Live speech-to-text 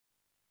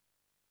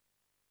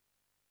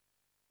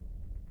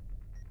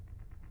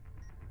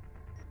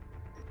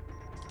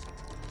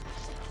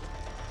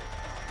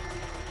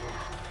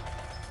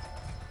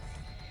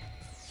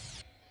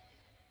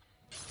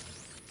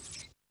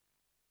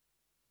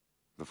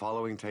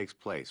following takes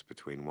place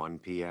between 1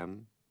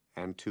 p.m.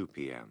 and 2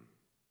 p.m.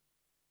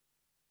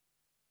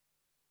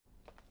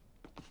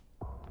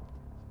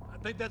 I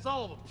think that's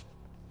all of them.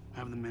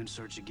 Have the men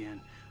search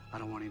again. I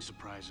don't want any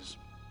surprises.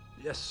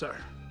 Yes, sir.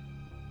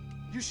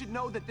 You should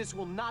know that this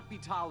will not be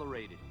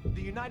tolerated.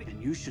 The United...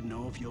 And you should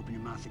know if you open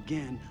your mouth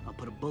again, I'll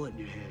put a bullet in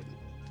your head.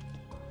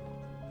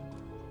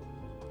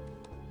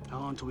 How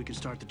long till we can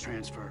start the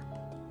transfer?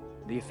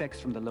 The effects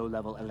from the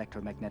low-level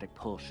electromagnetic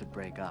pulse should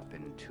break up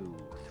in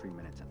 2-3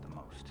 minutes at the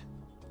most.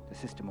 The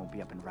system won't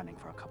be up and running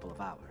for a couple of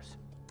hours,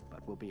 but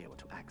we'll be able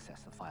to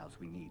access the files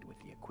we need with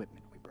the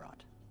equipment we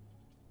brought.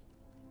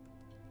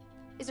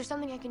 Is there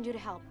something I can do to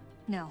help?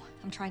 No,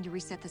 I'm trying to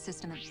reset the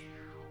system and...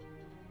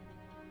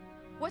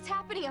 What's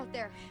happening out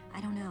there?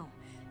 I don't know.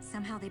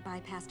 Somehow they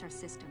bypassed our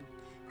system.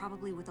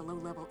 Probably with a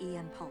low-level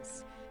EM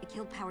pulse. It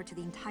killed power to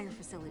the entire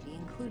facility,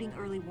 including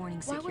early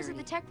warning security. Why wasn't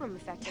the tech room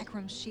affected? Tech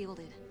room's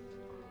shielded.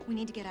 We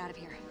need to get out of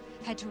here.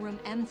 Head to room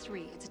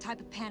M3. It's a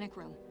type of panic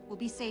room. We'll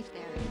be safe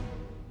there.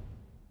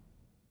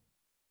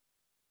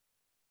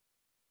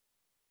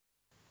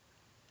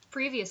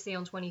 Previously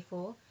on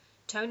 24,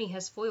 Tony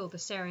has foiled the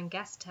sarin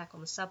gas attack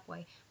on the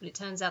subway, but it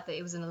turns out that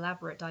it was an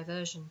elaborate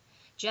diversion.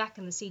 Jack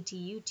and the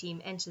CTU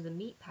team enter the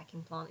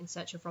meatpacking plant in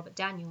search of Robert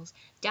Daniels.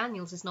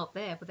 Daniels is not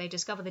there, but they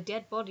discover the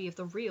dead body of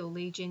the real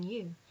Lee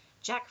Jin-Yu.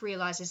 Jack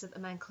realizes that the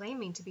man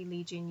claiming to be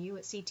Lee Jin-Yu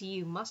at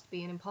CTU must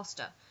be an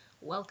imposter.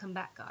 Welcome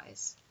back,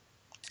 guys.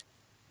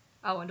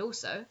 Oh, and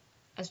also,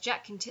 as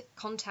Jack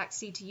contacts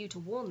CTU to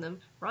warn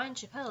them, Ryan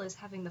Chappelle is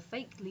having the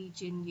fake Lee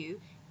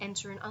Jin-Yu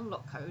enter an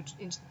unlock code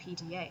into the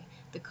PDA.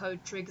 The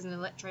code triggers an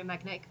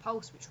electromagnetic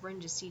pulse which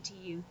renders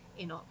CTU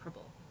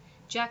inoperable.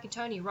 Jack and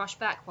Tony rush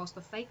back whilst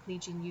the fake Lee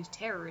Jin-Yu's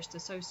terrorist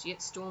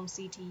associates storm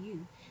CTU.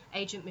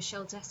 Agent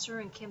Michelle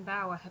Dester and Kim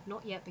Bauer have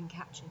not yet been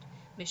captured.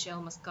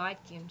 Michelle must guide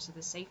Kim to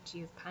the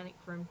safety of Panic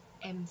Room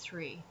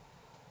M3.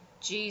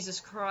 Jesus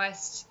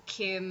Christ,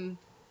 Kim.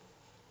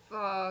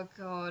 Oh,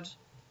 God.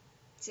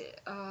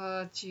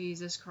 Oh,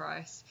 Jesus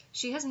Christ.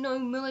 She has no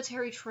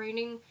military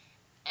training,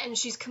 and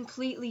she's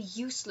completely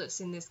useless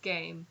in this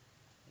game.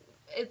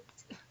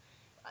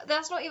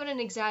 That's not even an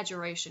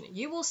exaggeration.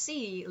 You will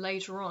see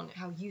later on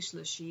how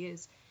useless she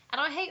is. And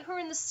I hate her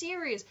in the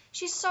series.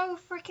 She's so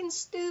freaking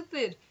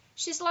stupid.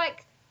 She's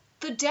like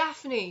the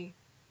Daphne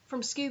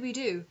from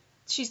Scooby-Doo.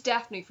 She's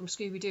Daphne from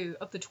Scooby-Doo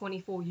of the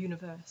 24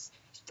 universe.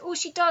 All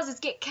she does is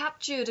get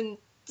captured and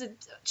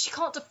she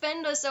can't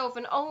defend herself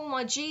and oh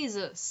my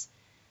Jesus.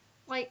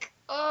 Like,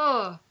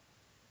 oh.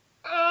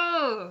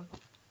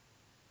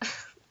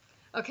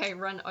 Okay,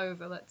 run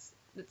over.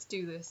 Let's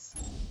do this.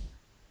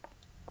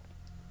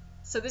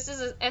 So this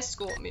is an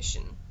escort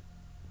mission.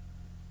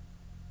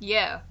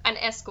 Yeah, an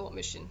escort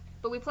mission.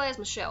 But we play as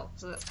Michelle,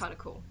 so that's kind of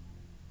cool.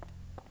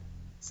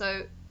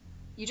 So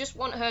you just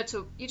want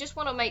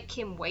to make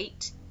Kim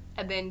wait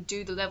and then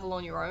do the level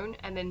on your own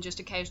and then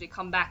just occasionally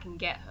come back and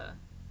get her.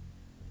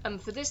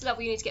 For this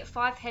level you need to get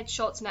 5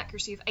 headshots, an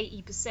accuracy of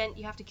 80%,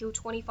 you have to kill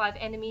 25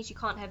 enemies, you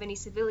can't have any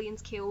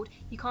civilians killed,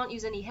 you can't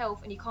use any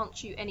health, and you can't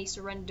shoot any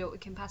surrendered or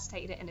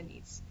incapacitated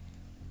enemies.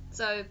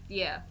 So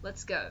yeah,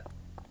 let's go.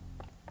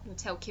 I'm gonna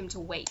tell Kim to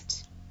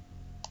wait.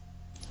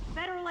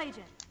 Federal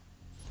agent.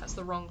 That's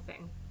the wrong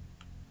thing.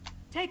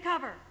 Take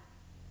cover.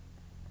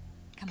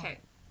 Come on. Okay.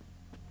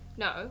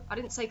 No, I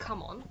didn't say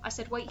come on. I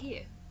said wait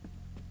here.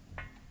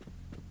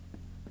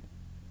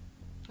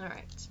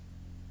 Alright. So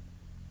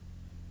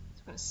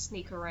I'm gonna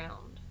sneak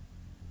around.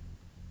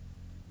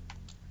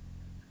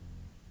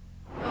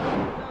 Oh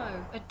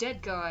no, a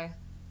dead guy.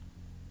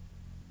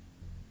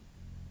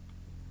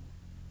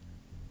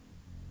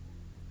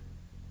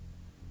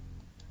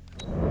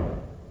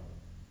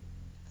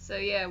 So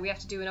yeah, we have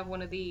to do another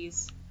one of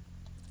these.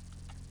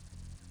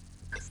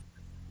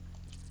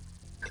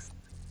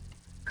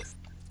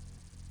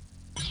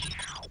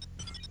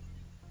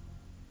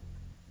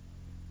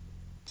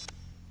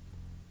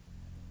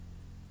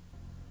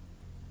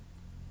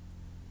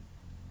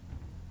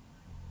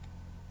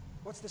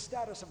 What's the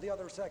status of the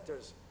other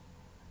sectors?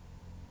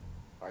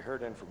 I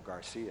heard in from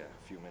Garcia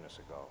a few minutes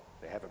ago.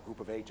 They have a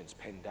group of agents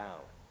pinned down.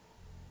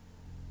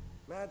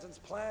 Madsen's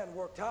plan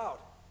worked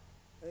out.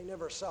 They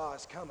never saw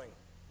us coming.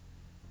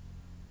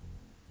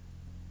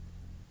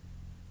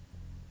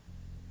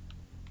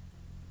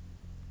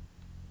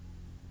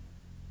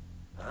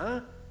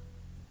 Huh?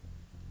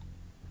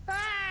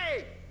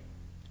 Hey!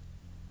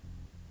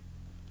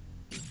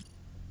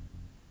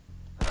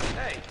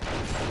 Hey!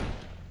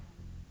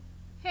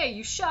 Hey,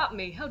 you shot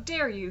me! How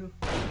dare you!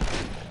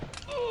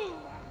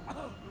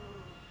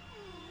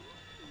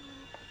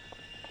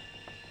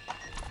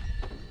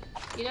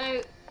 You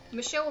know,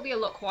 Michelle will be a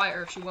lot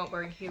quieter if she weren't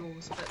wearing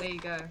heels, but there you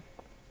go.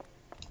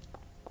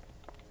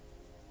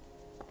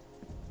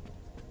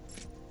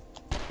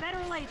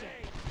 Federal agent.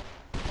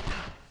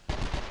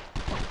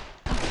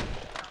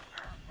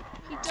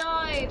 He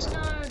died!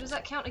 No, does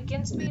that count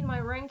against me in my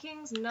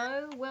rankings?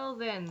 No? Well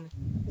then.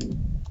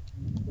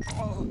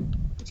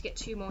 Need to get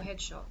 2 more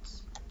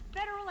headshots.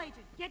 Federal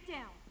agent, get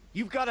down.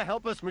 You've got to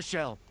help us,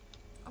 Michelle.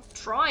 I'm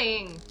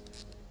trying.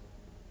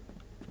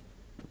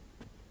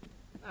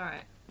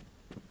 Alright.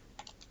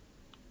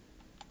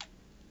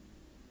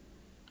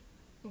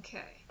 Okay.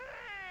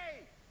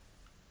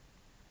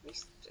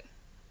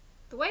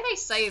 The way they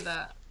say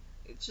that,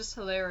 it's just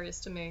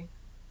hilarious to me.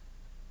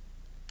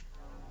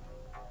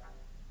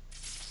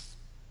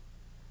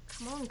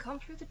 Come on, come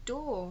through the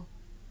door.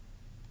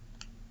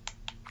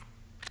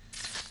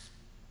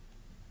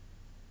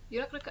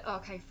 You're not gonna go—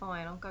 okay,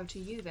 fine, I'll go to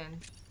you then.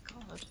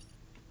 God.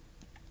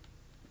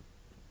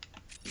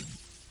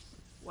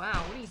 Wow,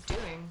 what are you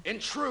doing?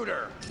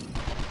 Intruder!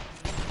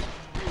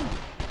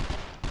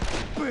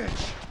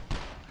 Bitch!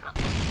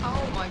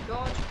 Oh my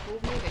god, you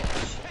called me a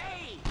bitch.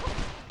 Hey!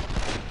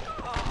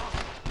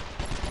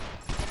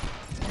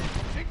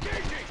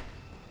 Engaging!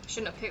 I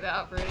shouldn't have picked that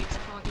up really, because I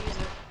can't use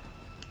it.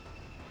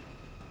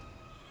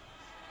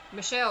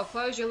 Michelle,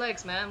 close your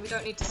legs, man. We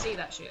don't need to see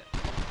that shit.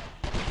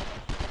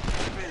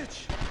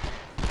 Bitch!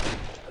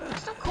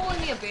 Stop calling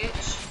me a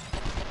bitch.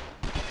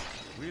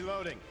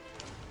 Reloading.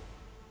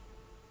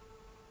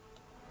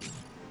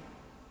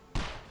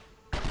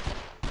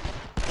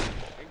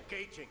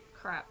 Engaging.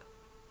 Crap.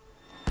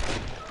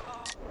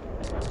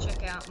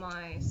 Check out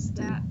my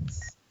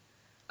stats.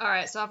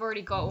 Alright, so I've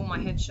already got all my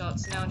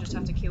headshots. Now I just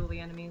have to kill the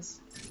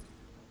enemies.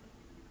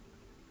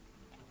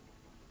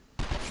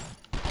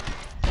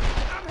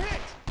 I'm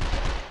hit!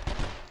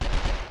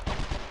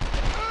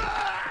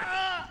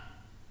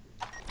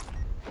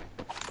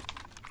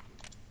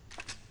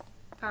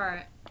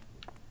 Alright.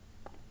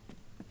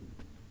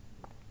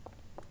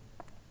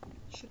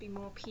 Should be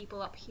more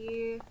people up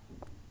here.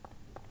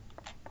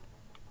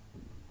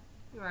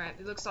 Alright,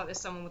 it looks like there's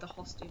someone with a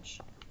hostage.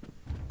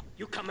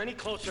 You come any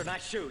closer and I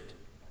shoot.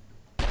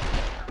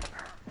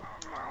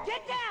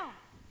 Get down!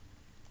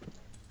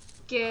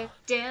 Get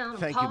down.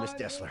 Thank you, Miss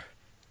Dessler.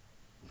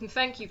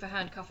 Thank you for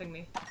handcuffing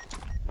me.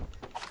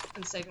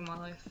 And saving my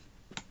life.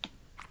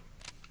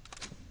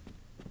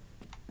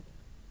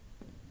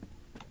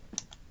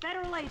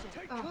 Federal agent.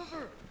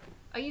 Oh.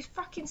 Are you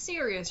fucking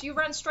serious? You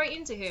ran straight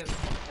into him.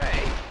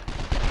 Hey!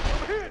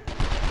 I'm hit!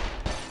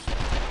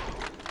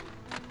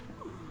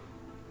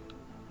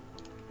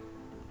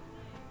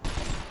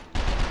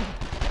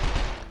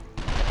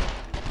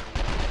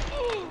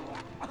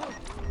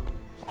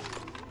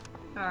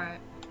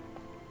 Alright.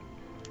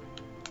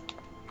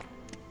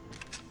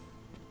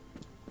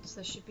 So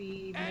there should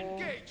be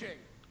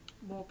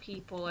more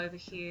people over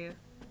here.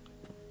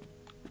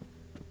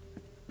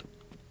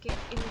 Get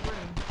in the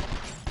room.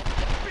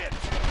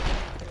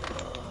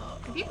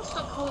 Can people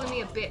stop calling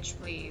me a bitch,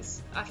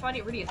 please? I find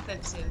it really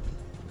offensive.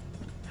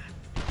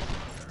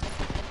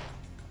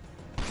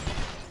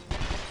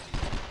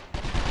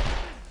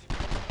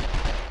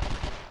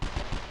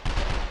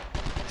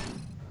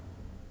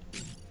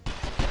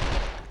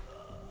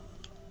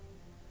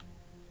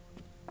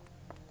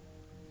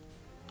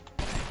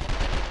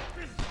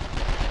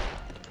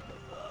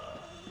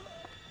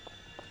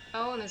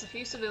 Oh, and there's a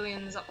few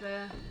civilians up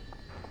there.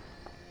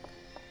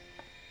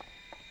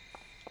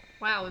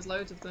 Wow, there's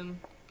loads of them.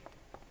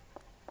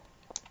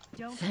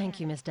 Thank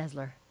you, Miss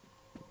Dessler.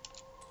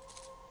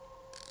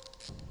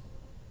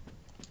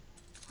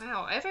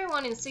 Wow,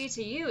 everyone in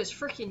CTU is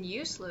freaking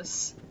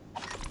useless.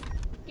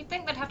 You'd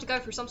think they'd have to go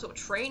through some sort of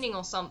training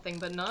or something,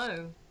 but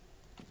no.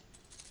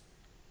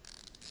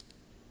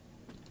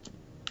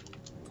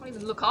 Can't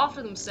even look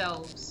after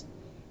themselves.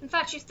 In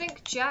fact, you'd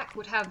think Jack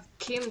would have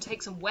Kim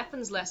take some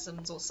weapons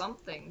lessons or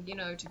something, you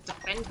know, to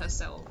defend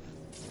herself.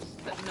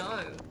 But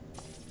no.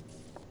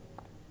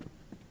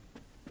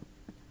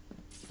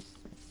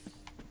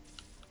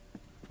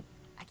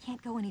 I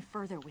can't go any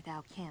further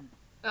without Kim.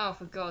 Oh,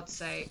 for God's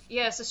sake.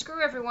 Yeah, so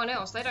screw everyone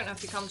else. They don't have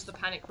to come to the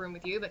panic room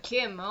with you, but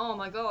Kim, oh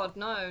my god,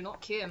 no,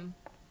 not Kim.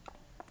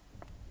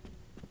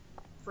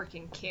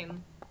 Freaking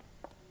Kim.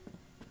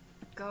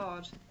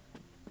 God.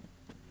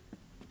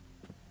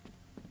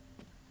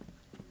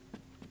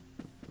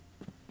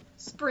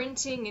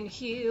 Sprinting in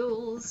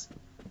heels.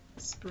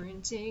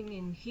 Sprinting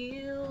in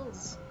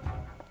heels.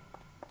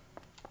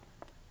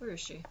 Where is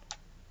she?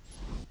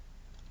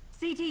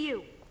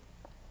 CTU.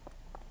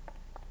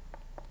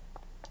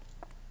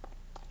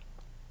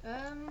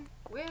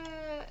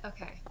 Where?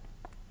 Okay.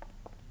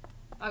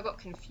 I got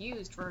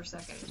confused for a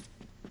second.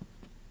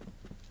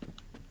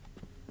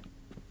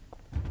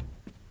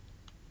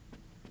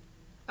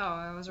 Oh,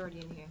 I was already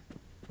in here.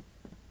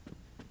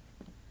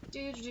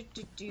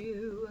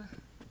 Do.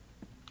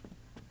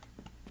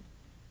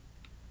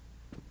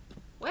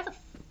 Where the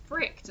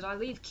frick did I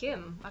leave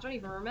Kim? I don't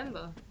even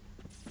remember.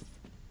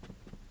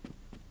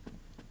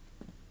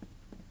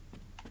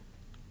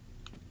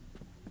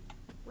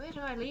 Where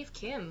did I leave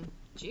Kim?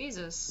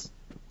 Jesus.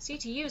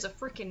 CTU is a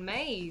freaking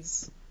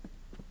maze.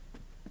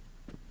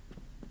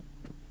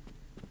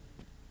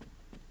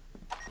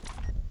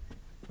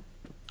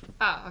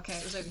 Ah, okay,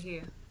 it was over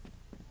here.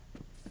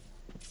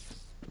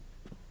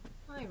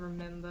 I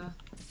remember.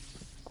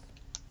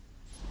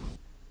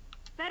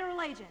 Federal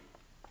agent.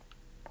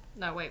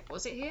 No, wait,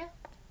 was it here?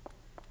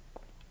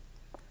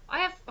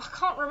 I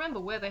can't remember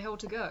where the hell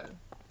to go.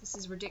 This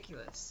is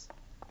ridiculous.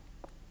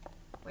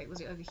 Wait, was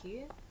it over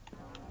here?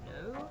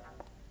 No.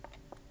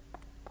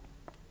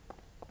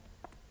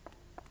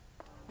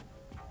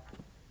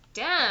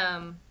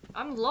 am.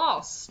 I'm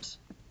lost.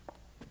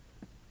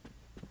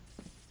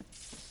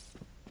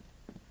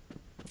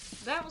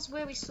 That was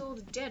where we saw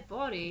the dead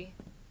body.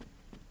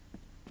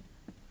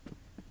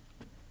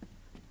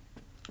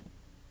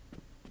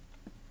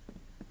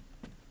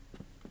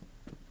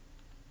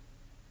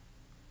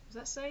 Does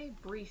that say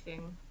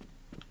briefing?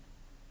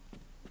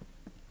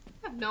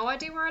 I have no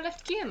idea where I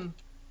left Kim.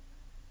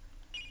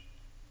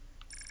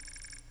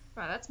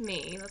 Right, that's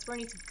me. That's where I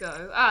need to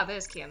go. Ah,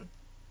 there's Kim.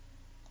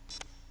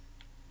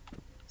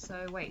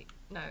 So, wait.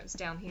 No, it's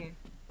down here.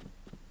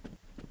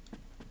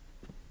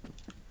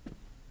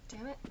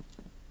 Damn it.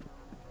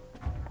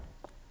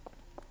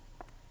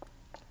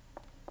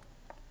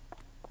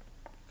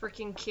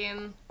 Freaking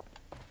Kim.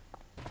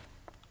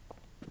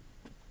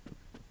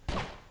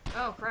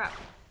 Oh, crap.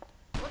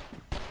 What?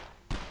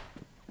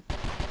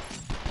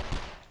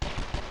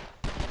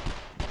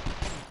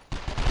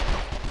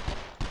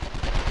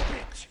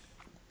 Bitch!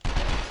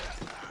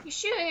 You're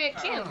shooting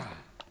at Kim.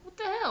 What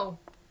the hell?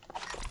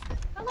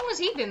 How long has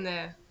he been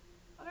there?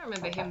 I don't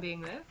remember him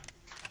being there.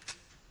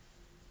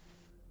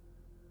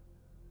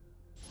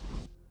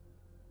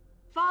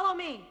 Follow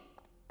me.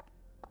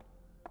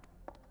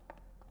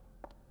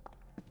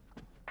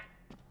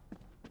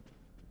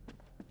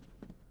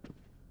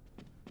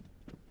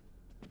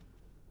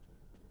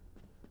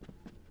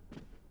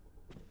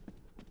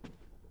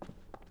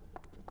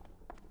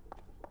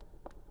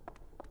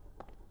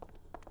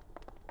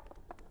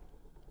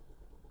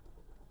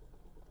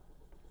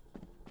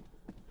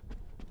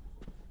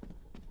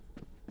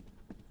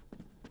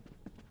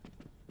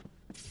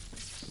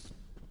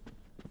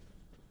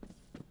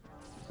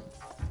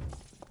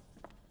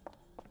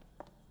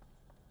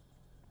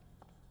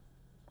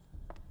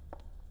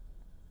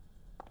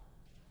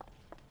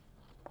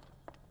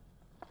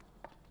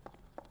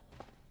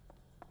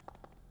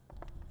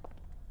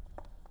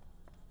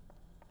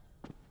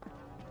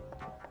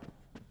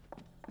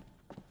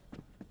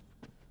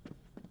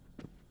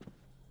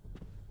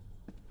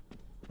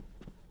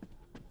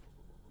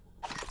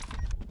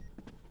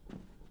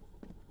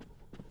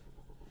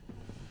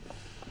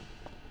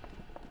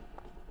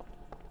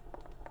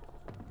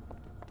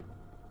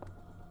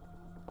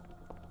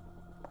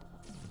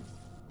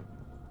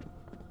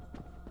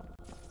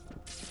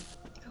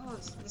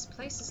 This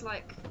place is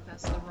like...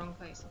 That's the wrong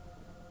place.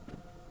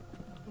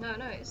 No,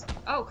 no, it's...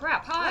 Oh,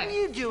 crap, hi! What are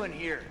you doing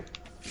here?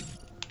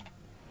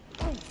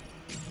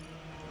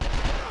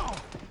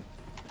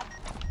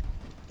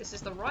 This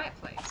is the right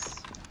place.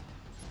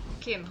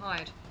 Kim,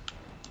 hide.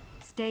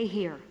 Stay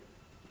here.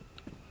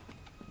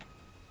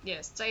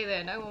 Yeah, stay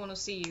there. No one will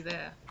see you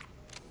there.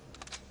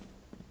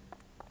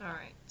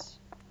 Alright.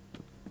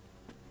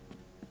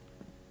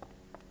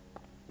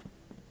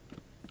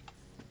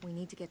 We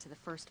need to get to the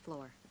first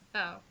floor.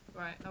 Oh,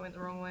 right, I went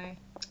the wrong way.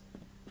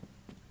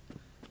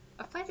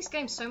 I've played this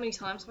game so many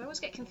times, so I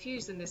always get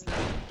confused in this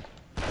level.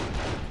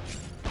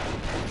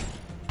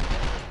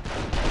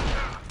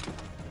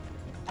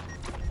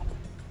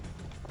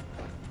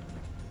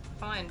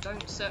 Fine,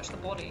 don't search the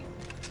body.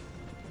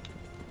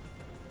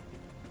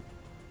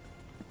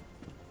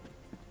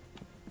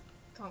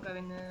 Can't go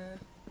in there.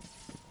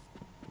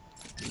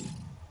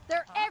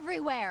 They're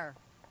everywhere!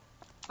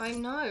 I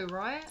know,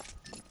 right?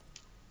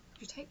 Could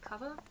you take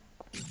cover?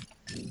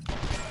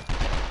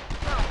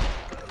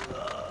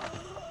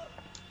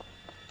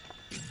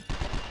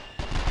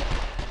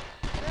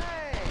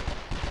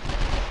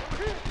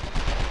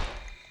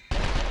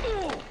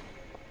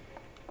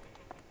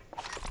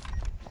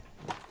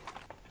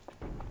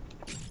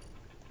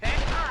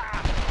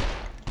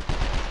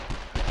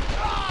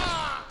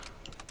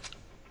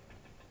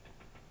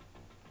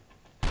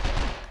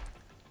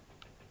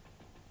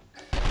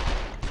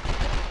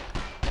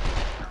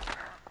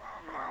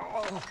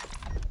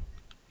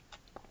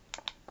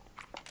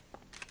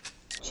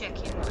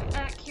 Checking my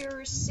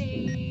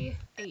accuracy.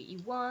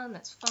 81,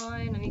 that's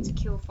fine. I need to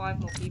kill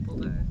 5 more people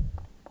though.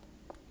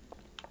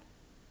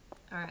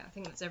 Alright, I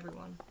think that's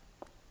everyone.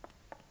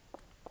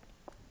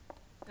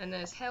 And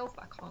there's health,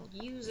 but I can't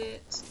use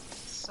it.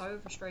 So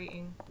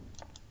frustrating.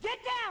 Get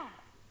down!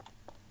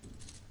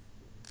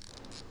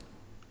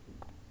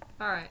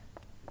 Alright.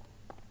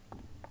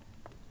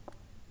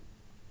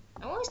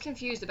 I'm always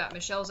confused about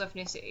Michelle's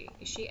ethnicity.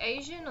 Is she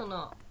Asian or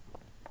not?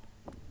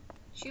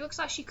 She looks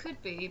like she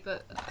could be,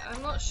 but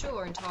I'm not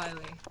sure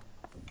entirely.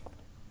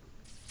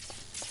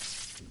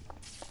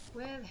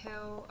 Where the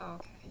hell? Oh,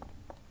 okay.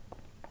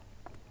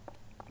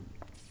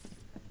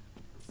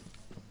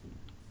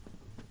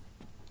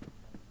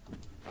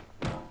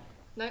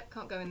 Nope,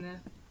 can't go in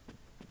there.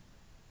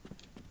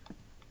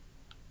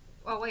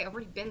 Oh wait, I've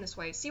already been this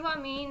way. See what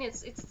I mean?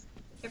 It's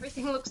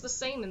everything looks the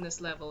same in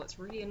this level. It's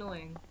really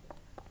annoying.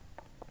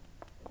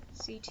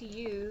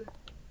 CTU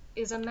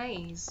is a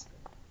maze.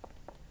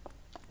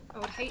 I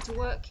would hate to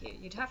work here.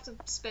 You'd have to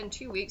spend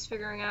 2 weeks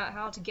figuring out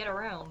how to get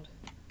around.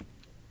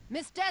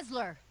 Miss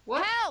Desler!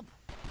 What? Help!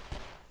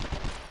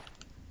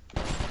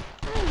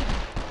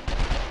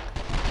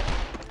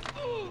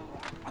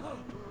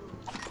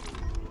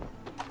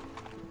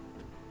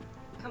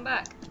 Come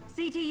back.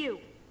 CTU.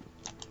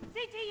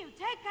 CTU,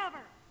 take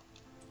cover!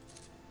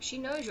 She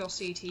knows you're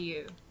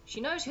CTU. She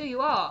knows who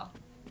you are.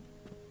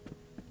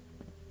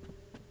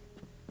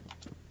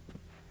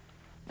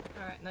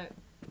 Alright, no.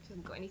 She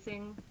hasn't got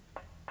anything.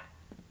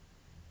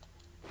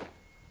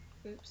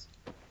 Oops.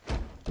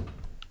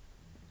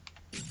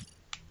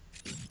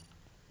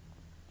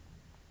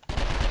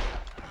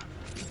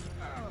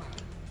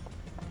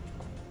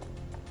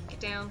 Get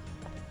down.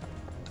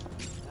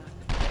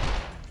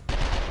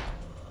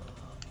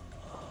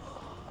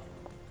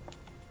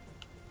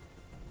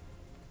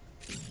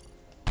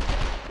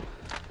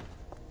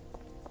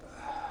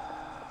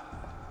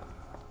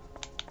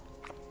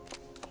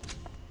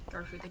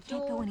 Go through the door.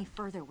 Can't go any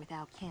further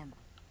without Kim.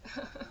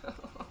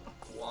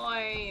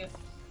 Why?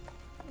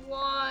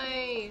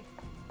 Why?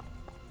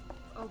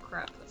 Oh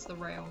crap, that's the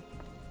rail.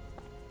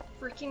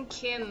 Freaking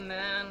Kim,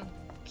 man.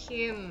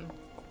 Kim.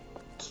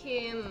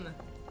 Kim.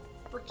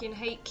 Freaking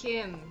hate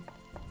Kim.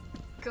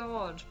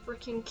 God,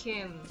 freaking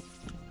Kim.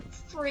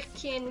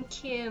 Freaking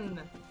Kim.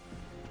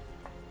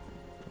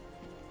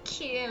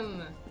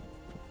 Kim.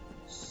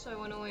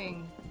 So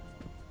annoying.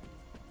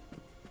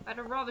 I'd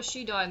have rather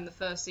she died in the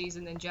first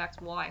season than Jack's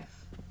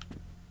wife.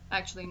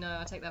 Actually, no,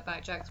 I take that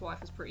back. Jack's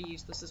wife was pretty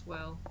useless as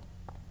well.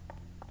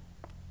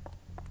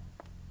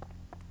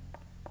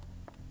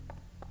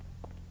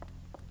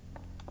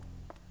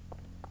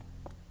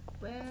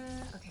 Where?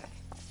 Okay.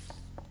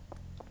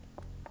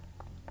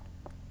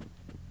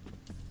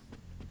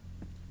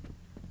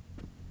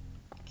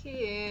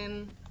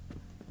 Kim.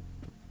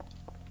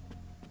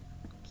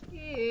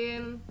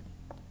 Kim.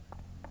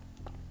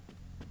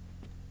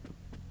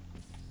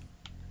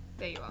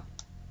 There you are.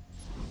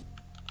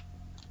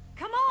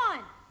 Come on!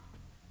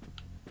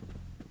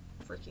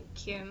 Freaking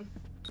Kim.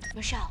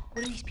 Michelle,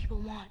 what do these people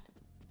want?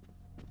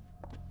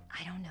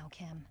 I don't know,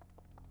 Kim.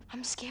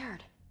 I'm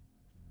scared.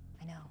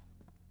 I know.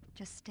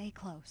 Just stay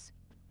close.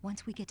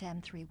 Once we get to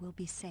M3, we'll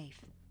be safe.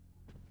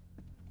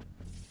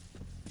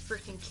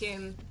 Freaking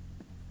Kim.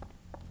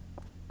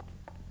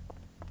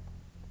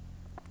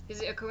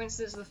 Is it a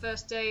coincidence the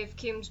first day of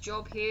Kim's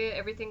job here,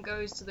 everything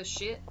goes to the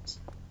shit?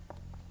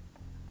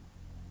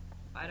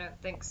 I don't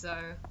think so.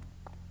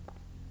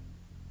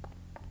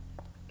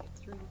 Get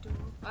through the door.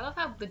 I love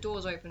how the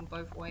doors open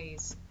both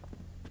ways.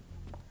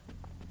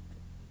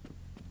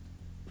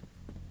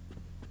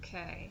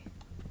 Okay.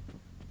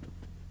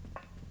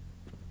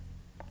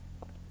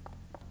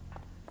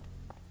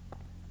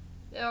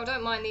 Oh,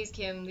 don't mind these,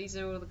 Kim. These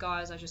are all the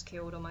guys I just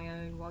killed on my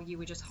own while you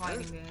were just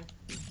hiding there.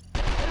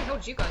 Where the hell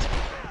did you guys come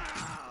from?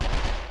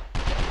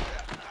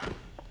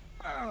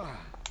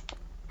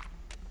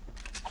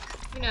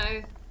 You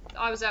know,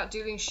 I was out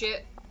doing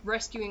shit,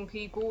 rescuing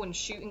people and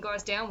shooting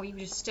guys down while you were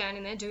just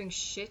standing there doing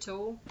shit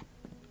all.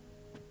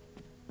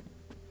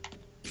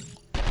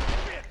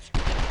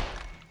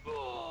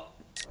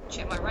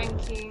 Check my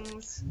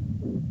rankings.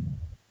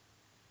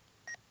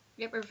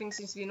 Yep, everything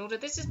seems to be in order.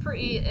 This is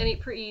pretty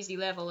easy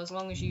level as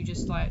long as you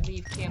just like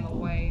leave Kim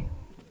away.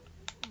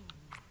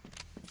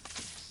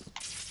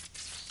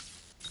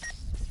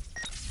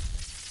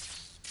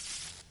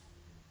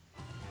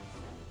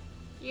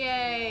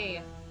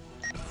 Yay!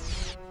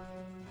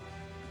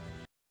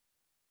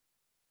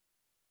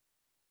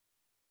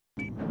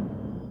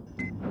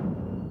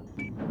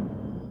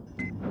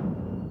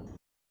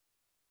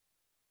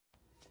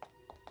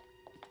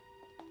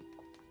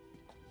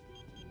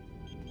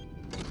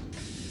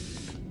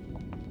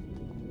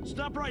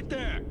 Stop right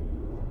there!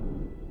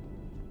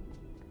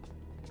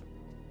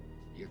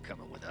 You're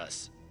coming with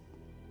us.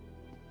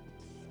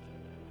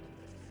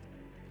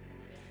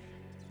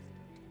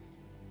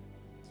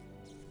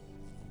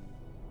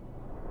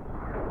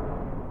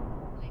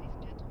 Ladies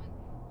and gentlemen,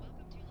 welcome to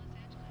Los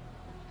Angeles.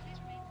 Please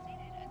remain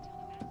seated until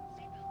the fasten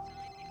seatbelt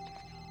sign is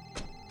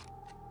turned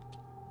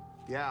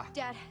off. Yeah,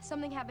 Dad,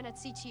 something happened at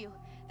CTU.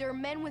 There are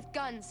men with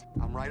guns.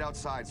 I'm right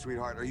outside,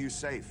 sweetheart. Are you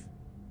safe?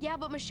 Yeah,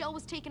 but Michelle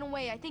was taken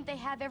away. I think they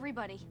have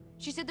everybody.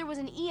 She said there was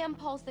an EM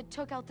pulse that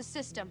took out the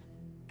system.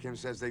 Kim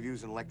says they've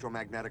used an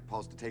electromagnetic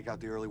pulse to take out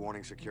the early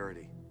warning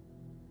security.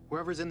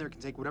 Whoever's in there can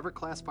take whatever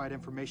classified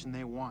information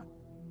they want.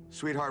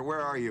 Sweetheart,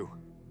 where are you?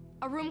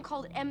 A room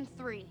called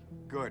M3.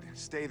 Good.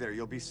 Stay there.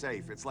 You'll be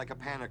safe. It's like a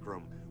panic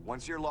room.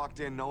 Once you're locked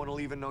in, no one will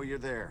even know you're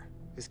there.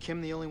 Is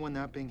Kim the only one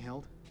not being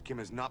held? Kim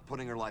is not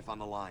putting her life on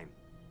the line.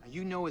 Now,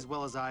 you know as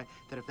well as I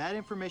that if that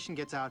information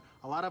gets out,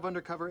 a lot of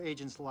undercover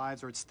agents'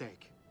 lives are at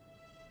stake.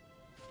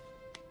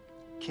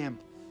 Kim,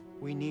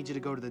 we need you to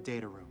go to the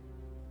data room.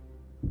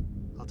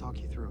 I'll talk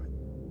you through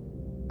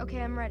it. Okay,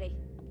 I'm ready.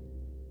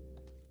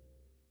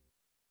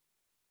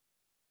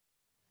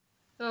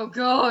 Oh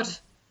god!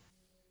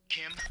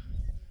 Kim,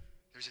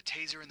 there's a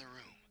taser in the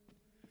room.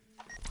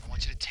 I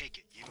want you to take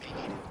it. You may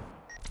need it.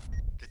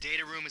 The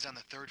data room is on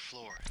the 3rd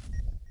floor.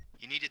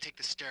 You need to take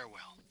the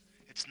stairwell.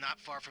 It's not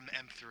far from the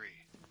M3.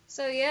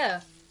 So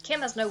yeah,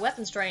 Kim has no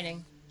weapons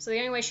training, so the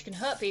only way she can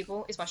hurt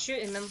people is by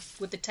shooting them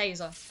with the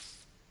taser.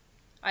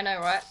 I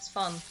know, right? It's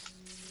fun.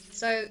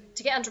 So,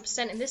 to get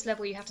 100% in this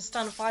level, you have to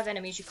stun 5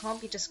 enemies, you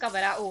can't be discovered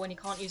at all, and you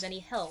can't use any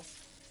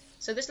health.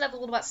 So this level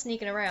is all about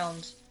sneaking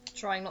around,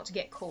 trying not to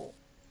get caught.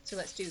 So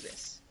let's do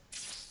this.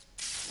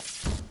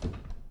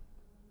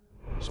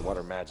 So what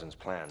are Madsen's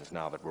plans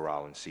now that we're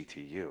all in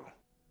CTU?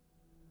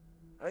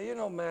 You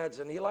know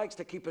Madsen, he likes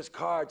to keep his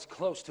cards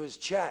close to his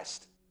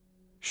chest.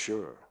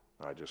 Sure,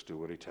 I just do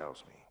what he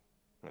tells me.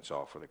 It's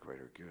all for the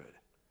greater good.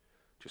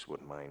 Just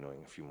wouldn't mind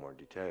knowing a few more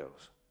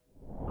details.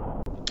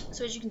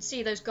 So as you can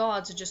see, those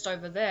guards are just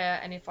over there,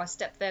 and if I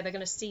step there, they're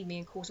going to see me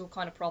and cause all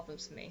kind of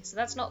problems for me. So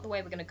that's not the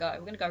way we're going to go. We're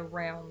going to go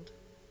round.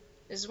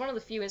 This is one of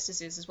the few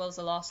instances, as well as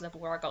the last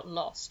level where I got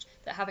lost,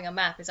 that having a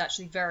map is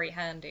actually very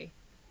handy.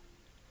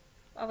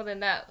 Other than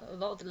that, a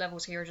lot of the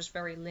levels here are just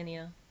very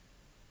linear.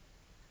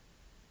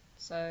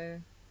 So...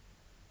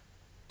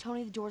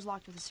 Tony, the door's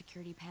locked with a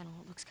security panel.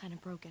 It looks kind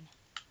of broken.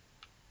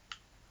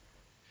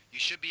 You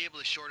should be able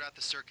to short out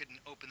the circuit and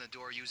open the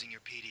door using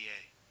your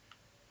PDA.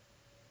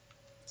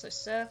 So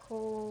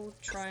circle,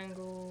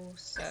 triangle,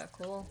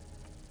 circle.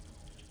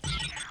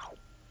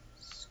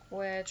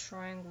 Square,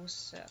 triangle,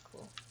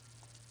 circle.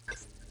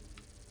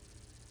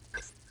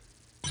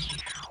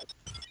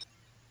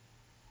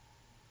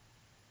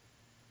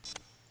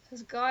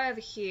 There's a guy over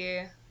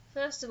here.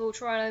 First of all,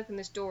 try and open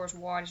this door as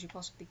wide as you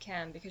possibly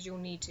can, because you'll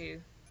need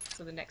to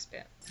for the next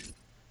bit.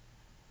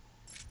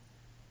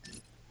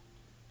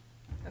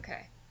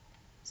 Okay.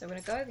 So we're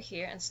going to go over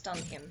here and stun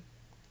him.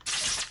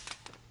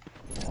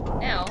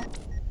 Now,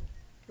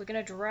 we're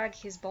going to drag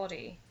his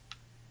body.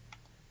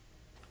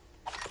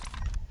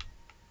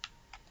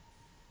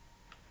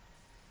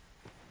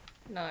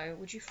 No,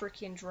 would you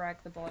frickin'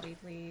 drag the body,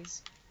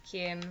 please?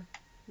 Kim,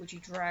 would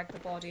you drag the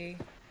body?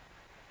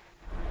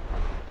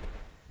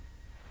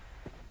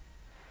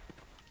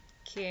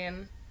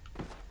 Kim.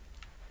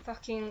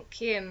 Fucking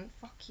Kim.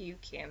 Fuck you,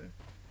 Kim.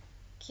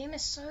 Kim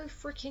is so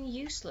freaking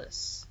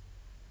useless.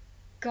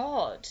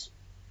 God.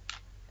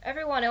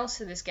 Everyone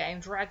else in this game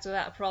drags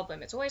without a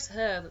problem. It's always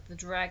her that the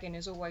dragon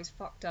is always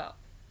fucked up.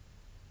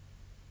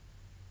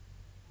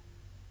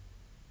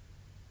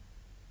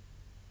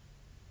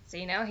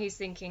 See, now he's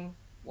thinking,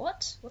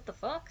 what? What the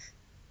fuck?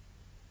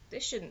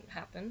 This shouldn't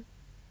happen.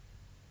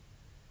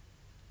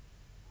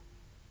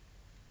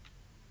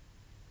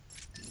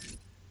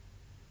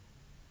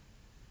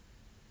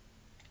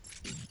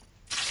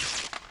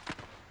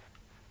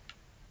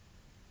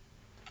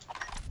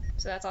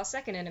 So that's our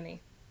second enemy.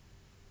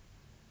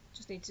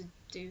 Just need to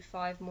do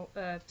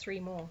 3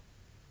 more.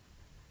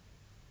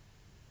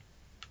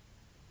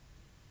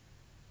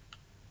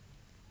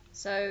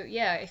 So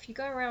yeah, if you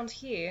go around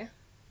here,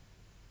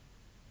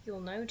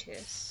 you'll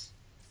notice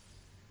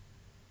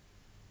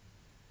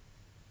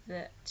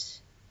that,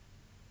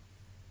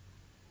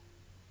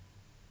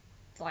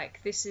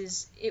 like, this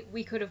is it.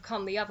 We could have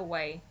come the other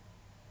way,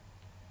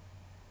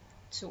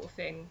 sort of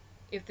thing.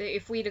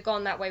 If we'd have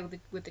gone that way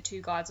with the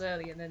 2 guards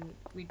earlier, then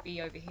we'd be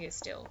over here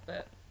still.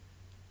 But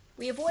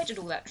we avoided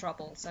all that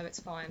trouble, so it's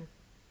fine.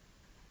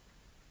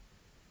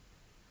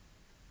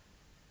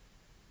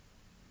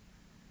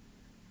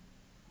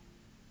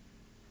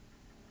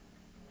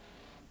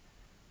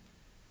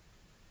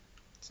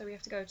 So we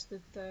have to go to the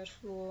 3rd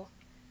floor,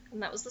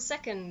 and that was the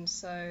 2nd,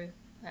 so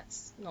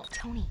that's not...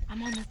 Tony,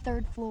 I'm on the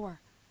 3rd floor.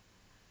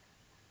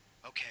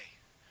 Okay.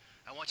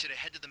 I want you to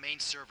head to the main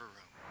server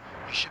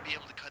room. You should be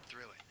able to cut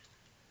through it.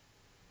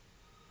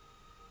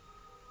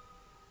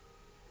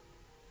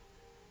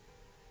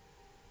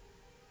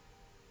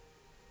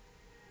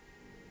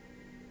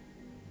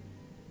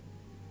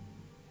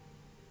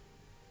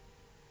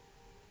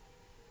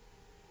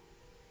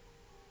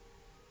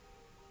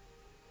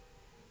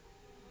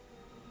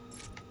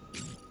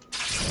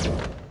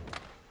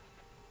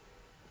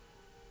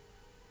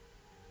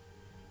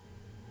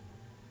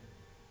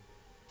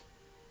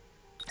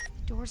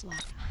 The door's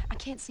locked. I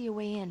can't see a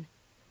way in.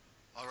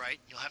 Alright,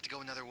 you'll have to go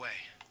another way.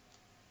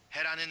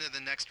 Head on into the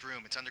next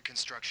room. It's under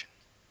construction.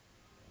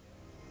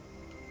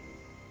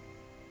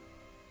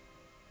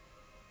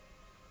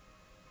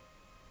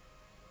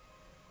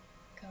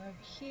 Go over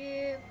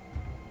here.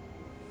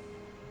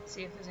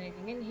 See if there's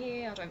anything in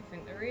here. I don't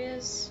think there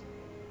is.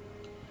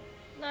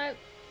 No.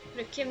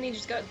 But if Kim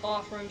needs to go to the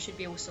bathroom, she'd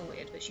be all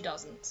sorted, but she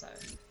doesn't, so...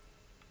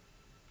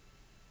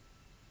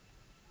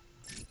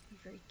 Be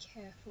very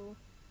careful.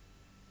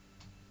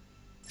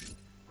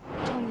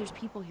 Tony, there's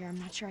people here. I'm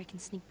not sure I can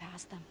sneak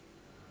past them.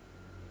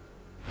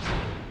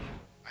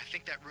 I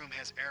think that room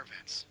has air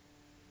vents.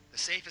 The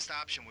safest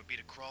option would be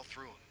to crawl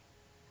through them.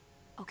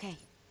 Okay.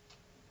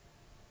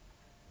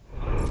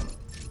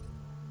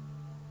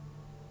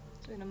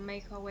 So we're gonna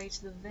make our way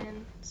to the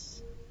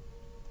vents.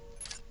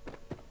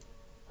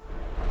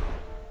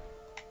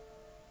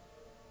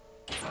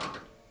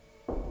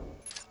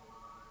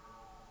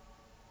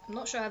 I'm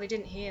not sure how they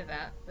didn't hear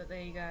that, but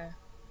there you go.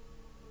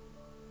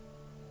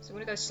 So I'm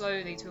gonna go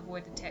slowly to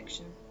avoid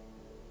detection.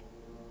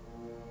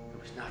 There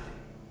was nothing.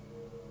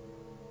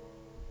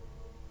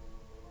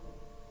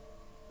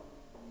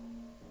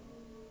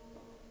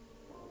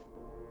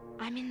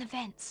 I'm in the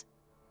vents.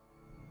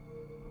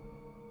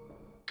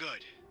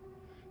 Good.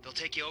 They'll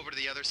take you over to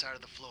the other side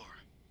of the floor.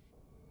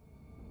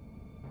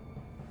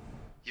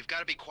 You've got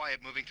to be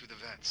quiet moving through the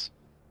vents.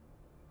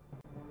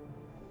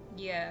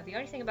 Yeah, the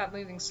only thing about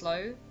moving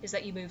slow is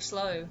that you move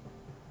slow.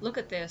 Look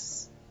at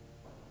this.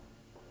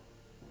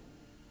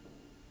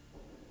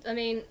 I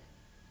mean,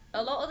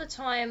 a lot of the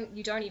time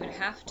you don't even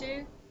have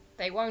to.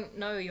 They won't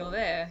know you're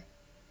there.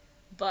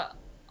 But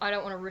I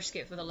don't want to risk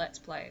it for the Let's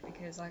Play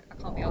because I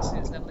can't be asked to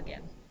do this level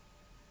again.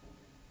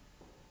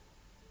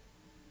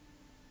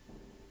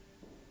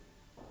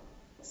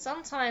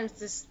 Sometimes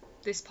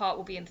this part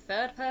will be in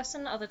third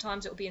person, other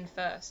times it will be in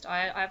first.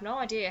 I have no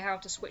idea how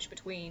to switch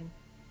between.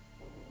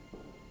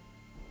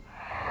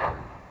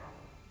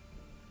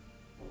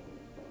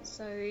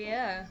 So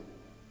yeah.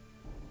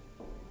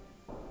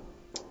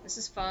 This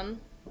is fun.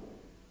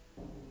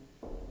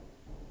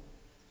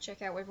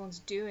 Check out what everyone's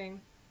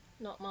doing.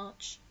 Not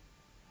much.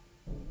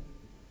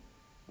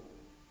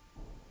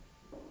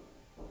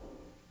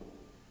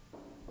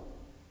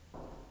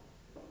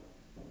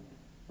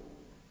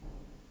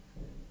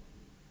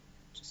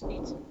 Just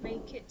need to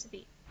make it to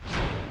the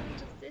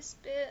end of this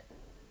bit.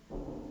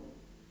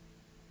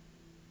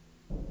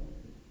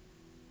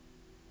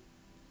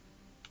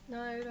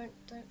 No,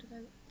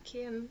 don't.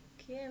 Kim.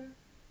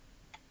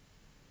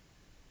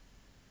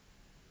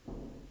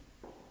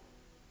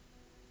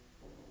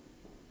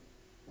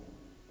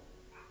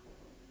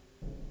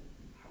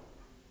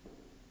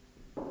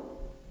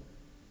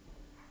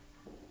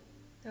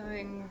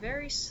 Going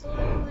very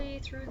slowly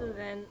through the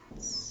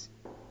vents.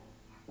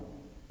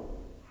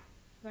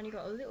 I've only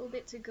got a little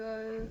bit to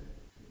go.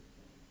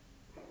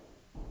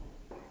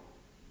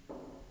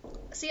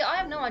 See, I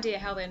have no idea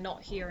how they're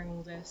not hearing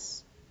all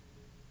this.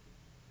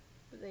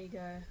 But there you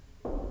go.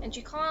 And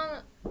you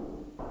can't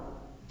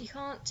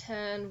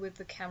turn with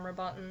the camera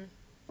button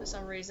for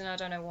some reason, I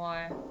don't know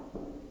why.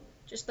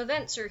 Just the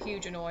vents are a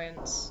huge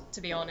annoyance,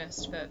 to be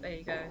honest, but there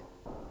you go.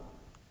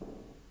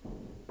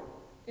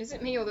 Is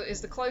it me, or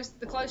is the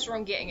closer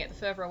I'm getting it, the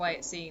further away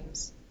it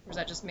seems? Or is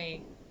that just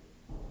me?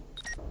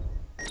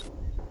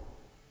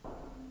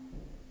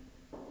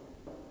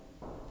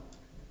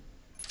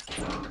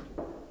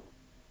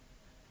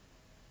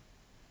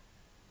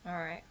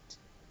 Alright.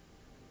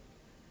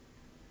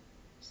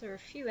 So there are a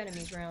few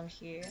enemies around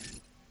here.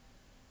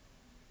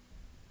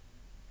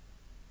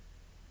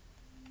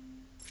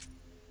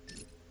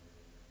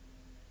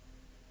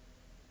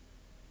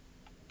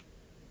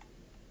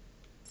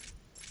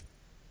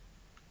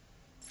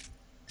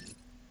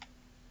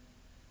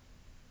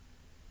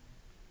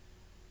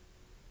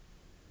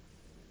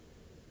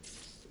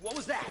 What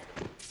was that?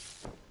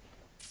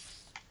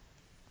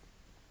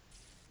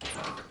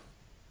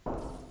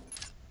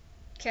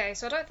 Okay,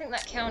 so I don't think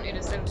that counted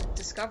as them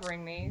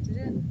discovering me, did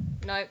it?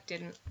 Nope,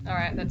 didn't.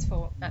 Alright, that's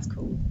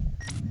cool.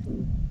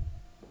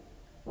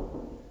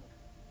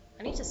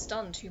 I need to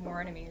stun 2 more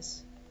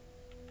enemies.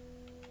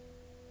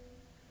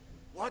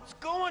 What's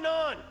going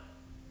on?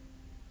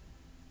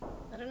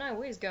 I don't know,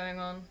 what is going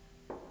on?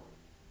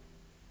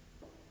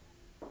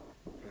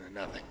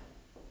 Nothing.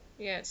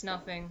 Yeah, it's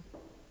nothing.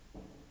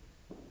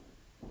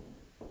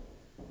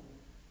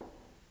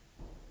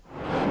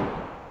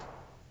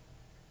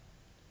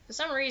 For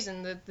some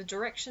reason, the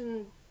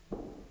direction,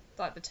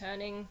 like the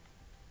turning,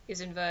 is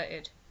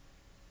inverted.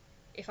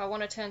 If I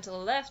want to turn to the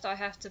left, I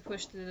have to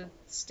push the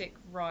stick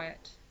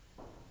right.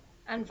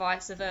 And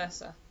vice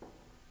versa.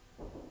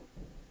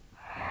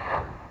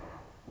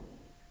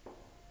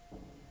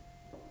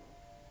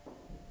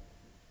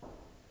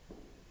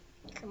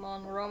 Come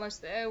on, we're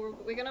almost there.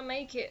 We're gonna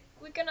make it.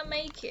 We're gonna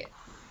make it.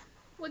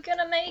 We're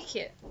gonna make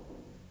it.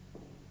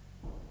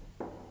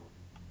 Oh,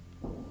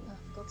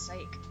 for God's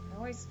sake. I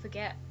always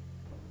forget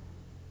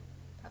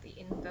about the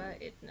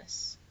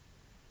invertedness.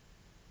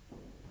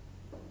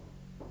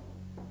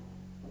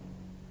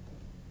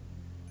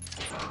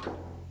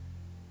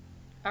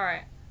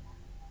 Alright.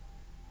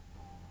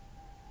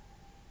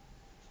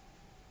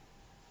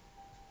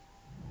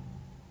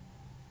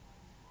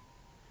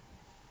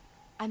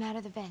 I'm out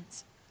of the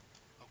vents.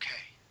 Okay.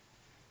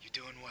 You're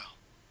doing well.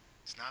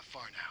 It's not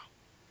far now.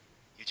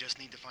 You just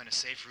need to find a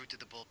safe route to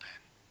the bullpen.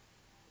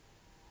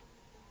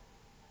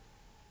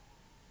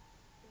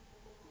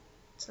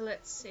 So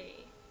let's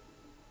see.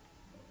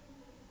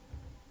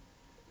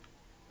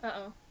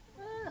 Uh-oh.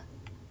 Ah.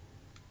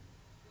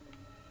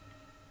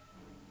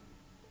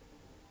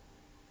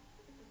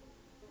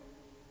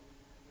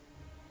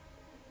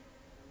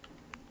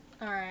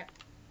 Alright.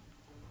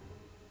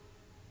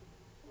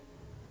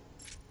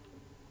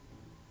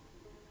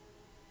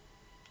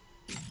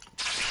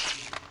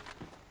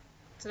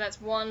 So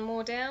that's 1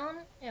 more down,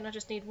 and I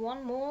just need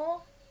 1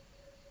 more.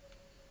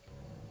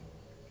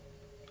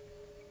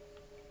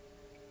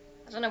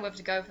 I don't know whether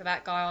to go for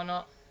that guy or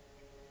not.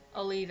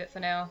 I'll leave it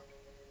for now.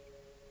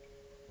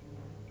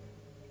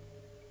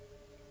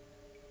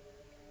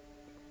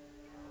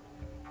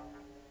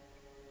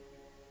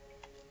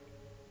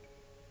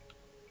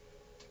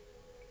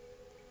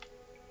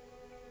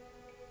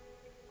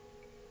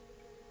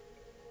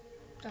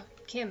 Oh,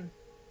 Kim.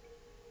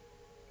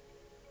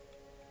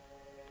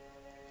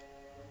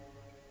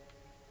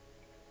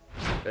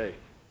 Hey,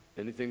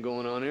 anything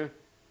going on here?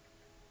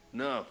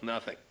 No,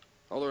 nothing.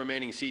 All the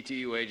remaining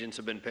CTU agents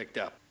have been picked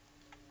up.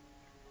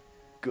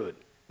 Good.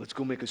 Let's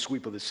go make a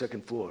sweep of the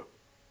second floor.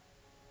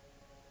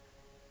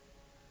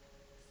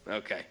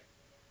 Okay.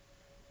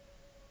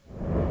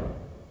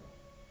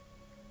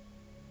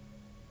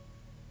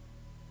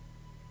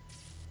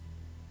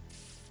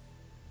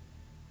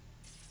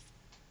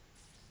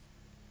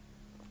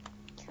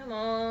 Come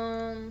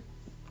on.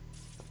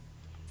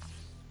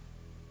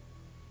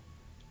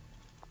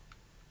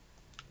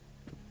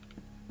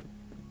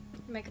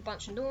 Make a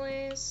bunch of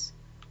noise.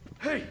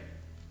 Hey!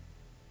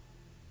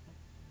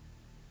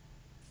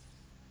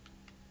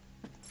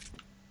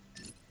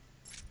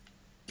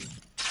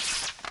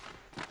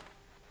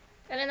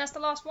 And then that's the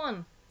last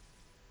one.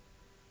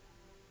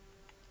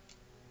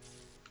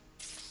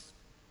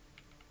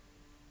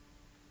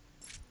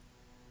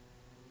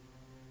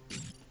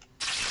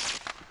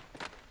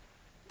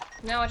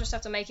 Now I just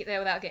have to make it there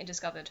without getting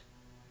discovered.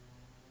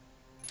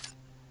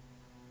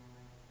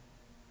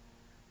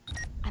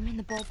 I'm in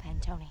the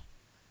bullpen, Tony.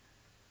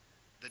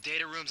 The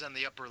data room's on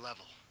the upper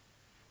level,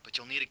 but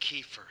you'll need a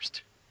key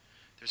first.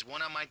 There's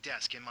one on my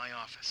desk in my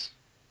office.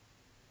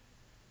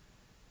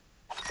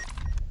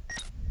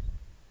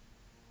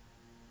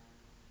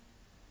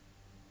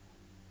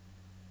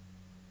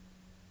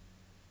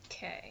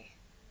 Okay.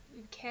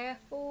 Be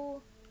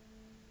careful.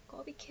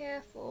 Gotta be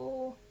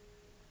careful.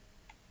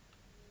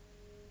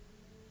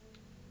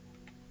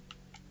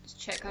 Just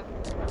check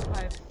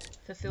I've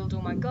fulfilled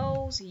all my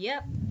goals.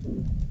 Yep.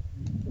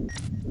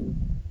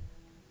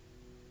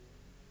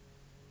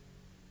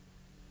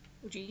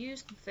 Would you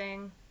use the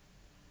thing?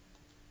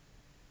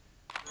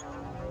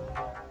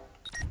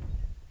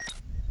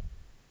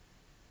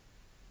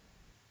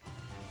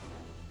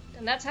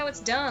 And that's how it's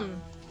done.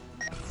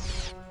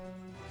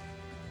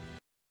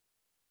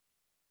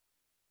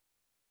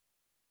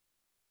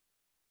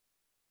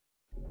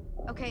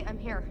 Okay, I'm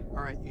here. All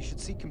right, you should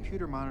see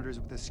computer monitors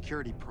with a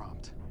security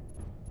prompt.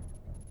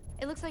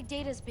 It looks like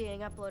data's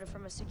being uploaded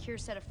from a secure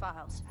set of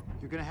files.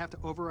 You're gonna have to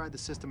override the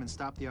system and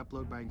stop the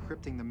upload by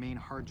encrypting the main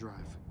hard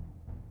drive.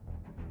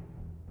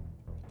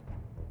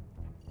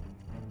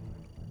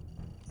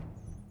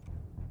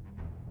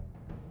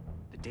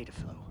 The data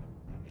flow,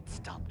 it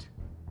stopped.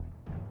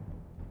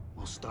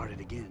 We'll start it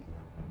again.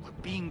 We're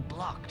being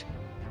blocked.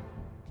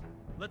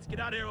 Let's get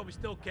out of here while we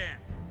still can.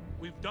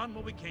 We've done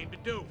what we came to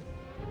do.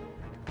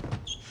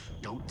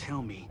 Don't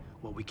tell me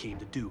what we came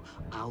to do.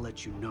 I'll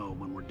let you know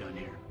when we're done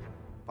here.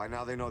 By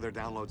now they know their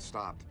download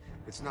stopped.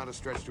 It's not a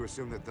stretch to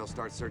assume that they'll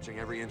start searching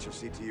every inch of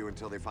CTU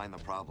until they find the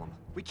problem.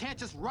 We can't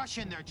just rush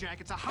in there,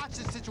 Jack. It's a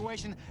hostage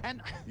situation,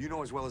 and... You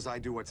know as well as I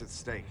do what's at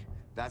stake.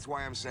 That's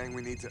why I'm saying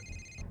we need to...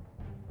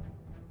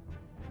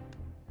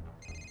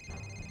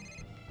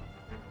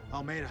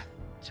 Almeida.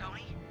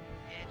 Tony?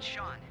 It's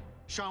Sean.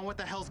 Sean, what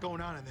the hell's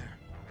going on in there?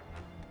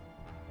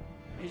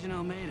 Agent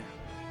Almeida,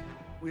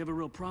 we have a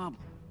real problem.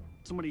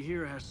 Somebody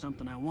here has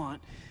something I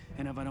want,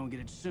 and if I don't get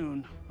it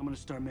soon, I'm gonna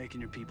start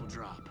making your people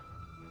drop.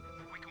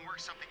 We can work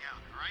something out,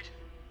 all right?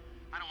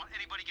 I don't want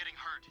anybody getting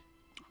hurt.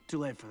 Too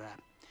late for that.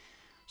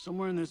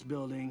 Somewhere in this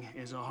building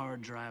is a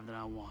hard drive that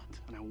I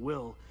want, and I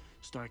will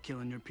start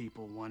killing your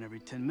people one every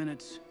 10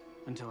 minutes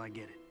until I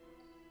get it.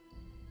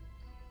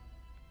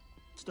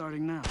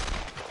 Starting now.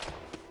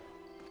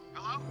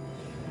 Hello?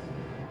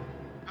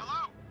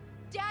 Hello?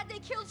 Dad, they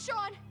killed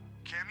Sean!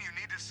 Kim, you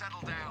need to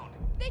settle down.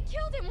 They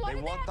killed him! Why They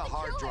did want the have to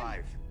hard kill him?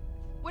 drive.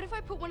 What if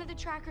I put one of the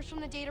trackers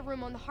from the data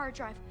room on the hard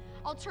drive?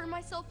 I'll turn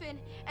myself in,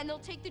 and they'll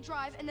take the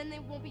drive, and then they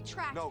won't be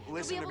tracked. No,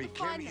 listen They'll to be me, able to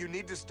find Kim. them. You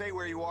need to stay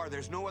where you are.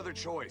 There's no other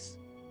choice.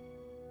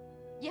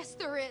 Yes,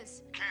 there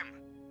is.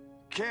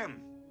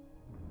 Kim!